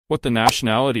What the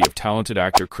nationality of talented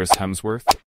actor Chris Hemsworth?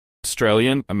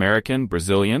 Australian, American,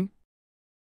 Brazilian?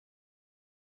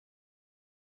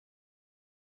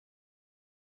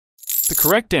 The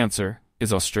correct answer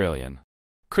is Australian.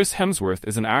 Chris Hemsworth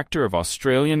is an actor of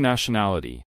Australian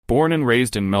nationality, born and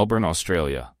raised in Melbourne,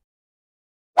 Australia.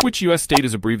 Which U.S. state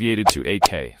is abbreviated to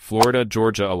AK? Florida,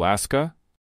 Georgia, Alaska?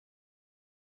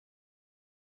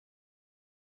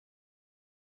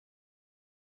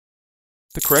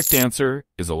 The correct answer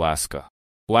is Alaska.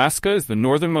 Alaska is the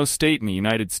northernmost state in the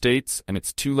United States, and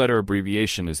its two-letter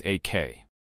abbreviation is AK.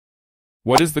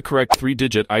 What is the correct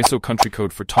three-digit ISO country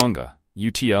code for Tonga?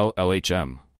 UTL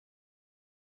LHM.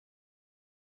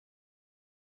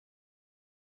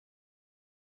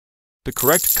 The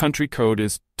correct country code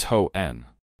is TON.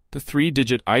 The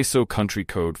three-digit ISO country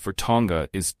code for Tonga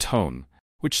is TONE,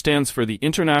 which stands for the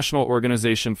International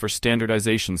Organization for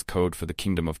Standardization's Code for the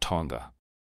Kingdom of Tonga.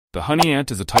 The honey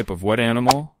ant is a type of what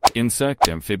animal? Insect,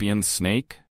 amphibian,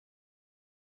 snake?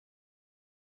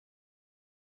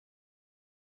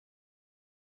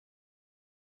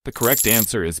 The correct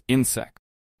answer is insect.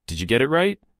 Did you get it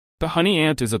right? The honey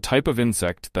ant is a type of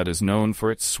insect that is known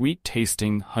for its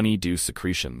sweet-tasting honey-dew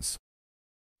secretions.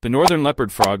 The northern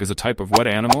leopard frog is a type of what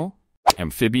animal?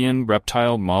 Amphibian,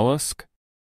 reptile, mollusk?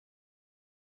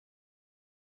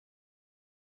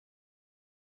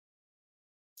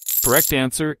 Correct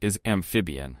answer is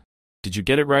amphibian. Did you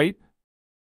get it right?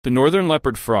 The northern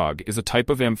leopard frog is a type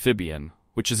of amphibian,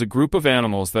 which is a group of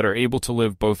animals that are able to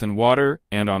live both in water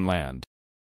and on land.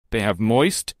 They have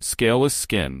moist, scaleless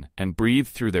skin and breathe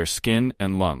through their skin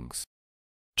and lungs.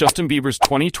 Justin Bieber's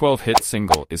 2012 hit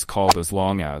single is called As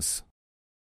Long As.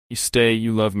 You stay,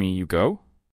 you love me, you go?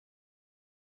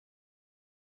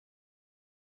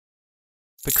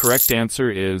 The correct answer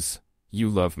is You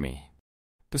Love Me.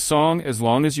 The song As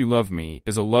Long As You Love Me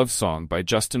is a love song by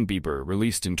Justin Bieber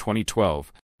released in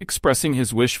 2012, expressing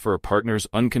his wish for a partner's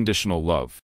unconditional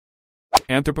love.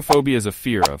 Anthropophobia is a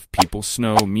fear of people,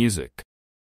 snow, music.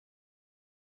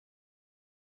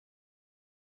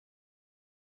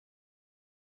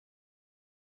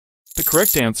 The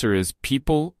correct answer is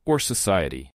people or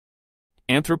society.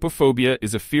 Anthropophobia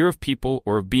is a fear of people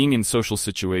or of being in social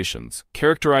situations,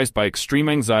 characterized by extreme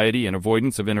anxiety and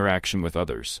avoidance of interaction with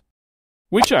others.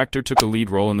 Which actor took a lead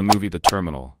role in the movie The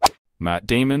Terminal? Matt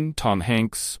Damon, Tom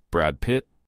Hanks, Brad Pitt?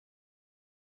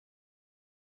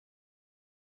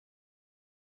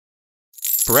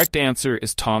 Correct answer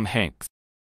is Tom Hanks.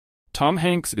 Tom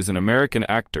Hanks is an American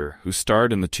actor who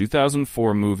starred in the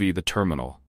 2004 movie The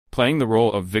Terminal, playing the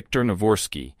role of Viktor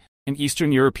Navorsky, an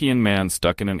Eastern European man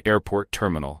stuck in an airport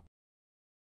terminal.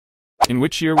 In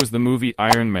which year was the movie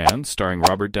Iron Man, starring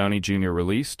Robert Downey Jr.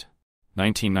 released?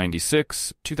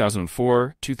 1996,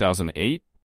 2004, 2008?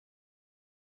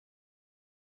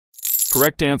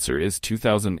 Correct answer is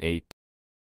 2008.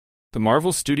 The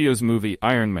Marvel Studios movie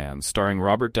Iron Man, starring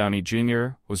Robert Downey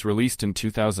Jr., was released in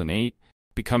 2008,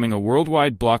 becoming a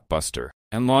worldwide blockbuster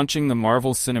and launching the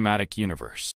Marvel Cinematic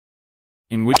Universe.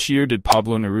 In which year did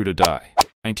Pablo Neruda die?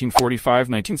 1945,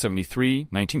 1973,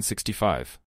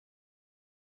 1965.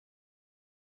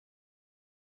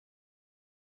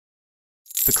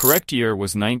 The correct year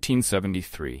was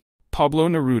 1973. Pablo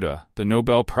Neruda, the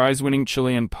Nobel Prize-winning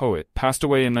Chilean poet, passed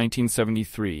away in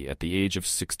 1973 at the age of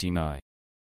 69.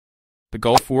 The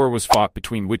Gulf War was fought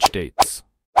between which dates?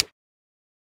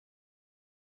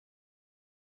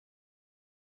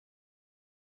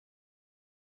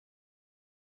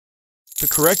 The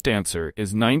correct answer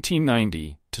is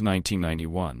 1990 to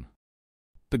 1991.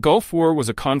 The Gulf War was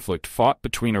a conflict fought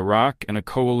between Iraq and a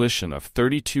coalition of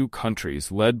 32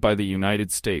 countries led by the United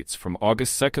States from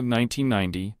August 2,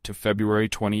 1990 to February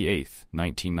 28,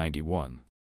 1991.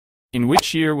 In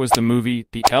which year was the movie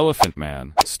The Elephant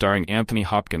Man, starring Anthony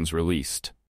Hopkins,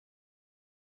 released?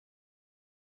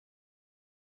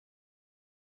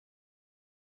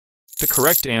 The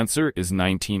correct answer is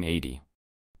 1980.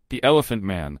 The Elephant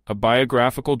Man, a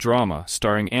biographical drama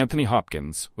starring Anthony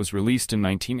Hopkins, was released in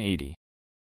 1980.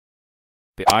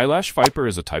 The eyelash viper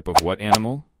is a type of what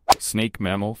animal? Snake,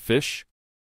 mammal, fish?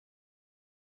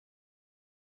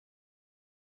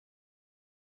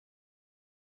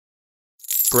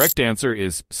 Correct answer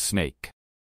is snake.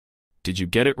 Did you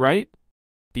get it right?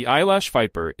 The eyelash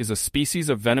viper is a species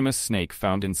of venomous snake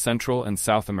found in Central and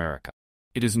South America.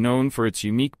 It is known for its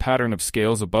unique pattern of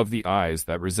scales above the eyes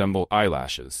that resemble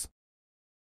eyelashes.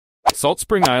 Salt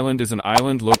Spring Island is an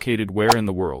island located where in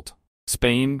the world?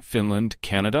 Spain, Finland,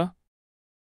 Canada?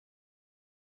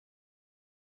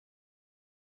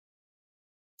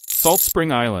 Salt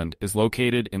Spring Island is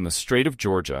located in the Strait of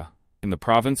Georgia, in the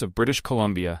province of British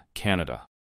Columbia, Canada.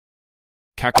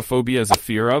 Cacophobia is a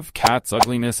fear of cats,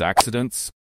 ugliness, accidents.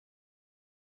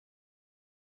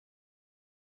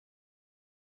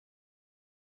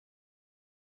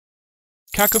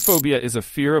 Cacophobia is a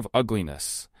fear of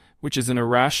ugliness, which is an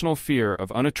irrational fear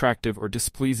of unattractive or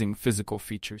displeasing physical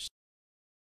features.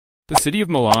 The city of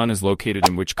Milan is located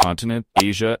in which continent?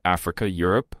 Asia, Africa,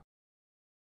 Europe?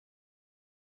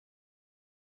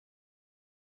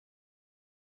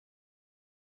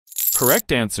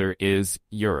 Correct answer is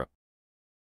Europe.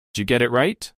 Did you get it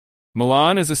right?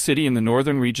 Milan is a city in the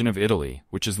northern region of Italy,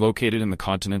 which is located in the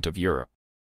continent of Europe.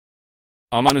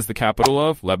 Amman is the capital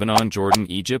of Lebanon, Jordan,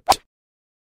 Egypt.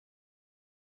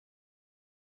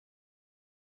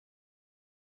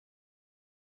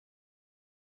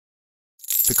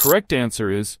 The correct answer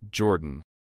is Jordan.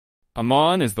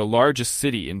 Amman is the largest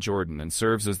city in Jordan and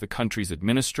serves as the country's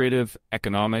administrative,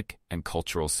 economic, and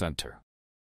cultural center.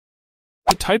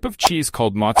 The type of cheese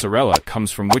called mozzarella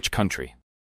comes from which country?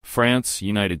 France,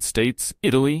 United States,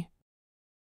 Italy?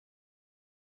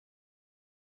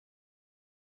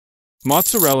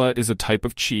 Mozzarella is a type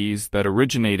of cheese that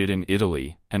originated in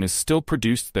Italy and is still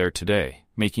produced there today,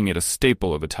 making it a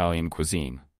staple of Italian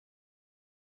cuisine.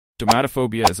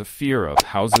 Dermatophobia is a fear of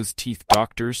houses, teeth,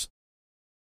 doctors.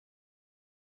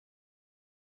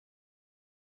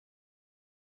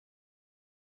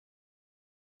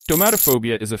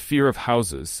 Dermatophobia is a fear of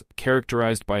houses,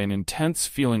 characterized by an intense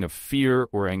feeling of fear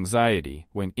or anxiety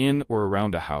when in or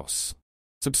around a house.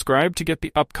 Subscribe to get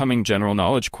the upcoming general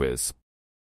knowledge quiz.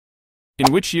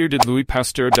 In which year did Louis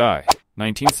Pasteur die?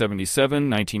 1977,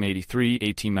 1983,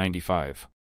 1895.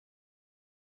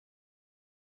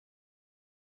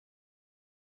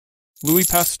 Louis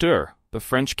Pasteur, the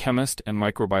French chemist and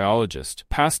microbiologist,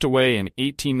 passed away in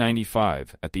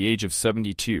 1895 at the age of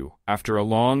 72 after a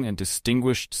long and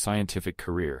distinguished scientific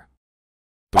career.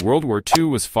 The World War II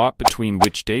was fought between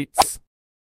which dates?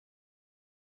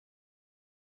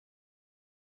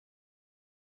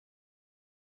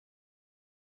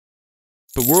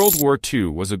 The World War II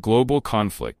was a global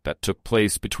conflict that took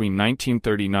place between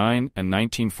 1939 and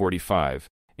 1945,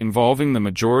 involving the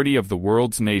majority of the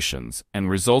world's nations and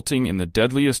resulting in the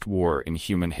deadliest war in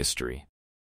human history.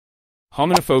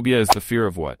 Hominophobia is the fear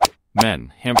of what?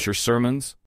 Men. Hampshire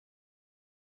sermons.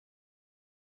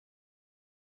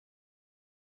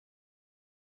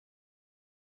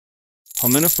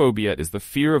 Hominophobia is the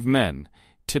fear of men,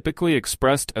 typically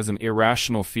expressed as an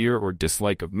irrational fear or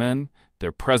dislike of men,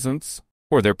 their presence,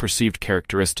 or their perceived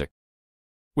characteristic.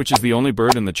 Which is the only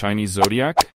bird in the Chinese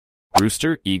zodiac?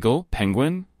 Rooster, eagle,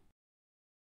 penguin?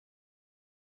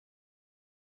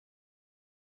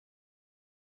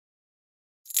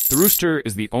 The rooster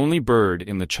is the only bird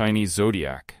in the Chinese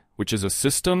zodiac, which is a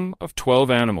system of 12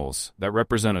 animals that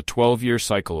represent a 12-year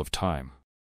cycle of time.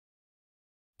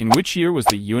 In which year was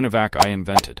the UNIVAC eye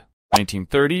invented?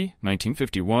 1930,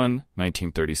 1951,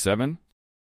 1937?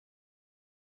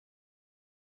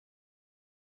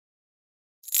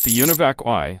 The UNIVAC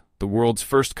eye, the world's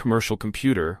first commercial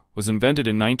computer, was invented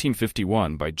in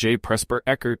 1951 by J. Presper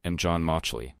Eckert and John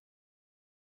Mauchly.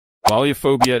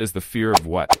 Laliophobia is the fear of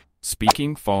what?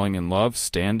 Speaking, falling in love,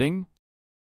 standing?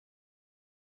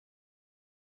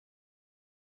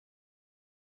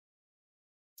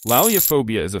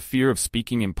 Laliophobia is a fear of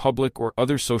speaking in public or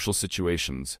other social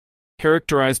situations,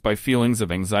 characterized by feelings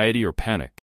of anxiety or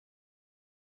panic,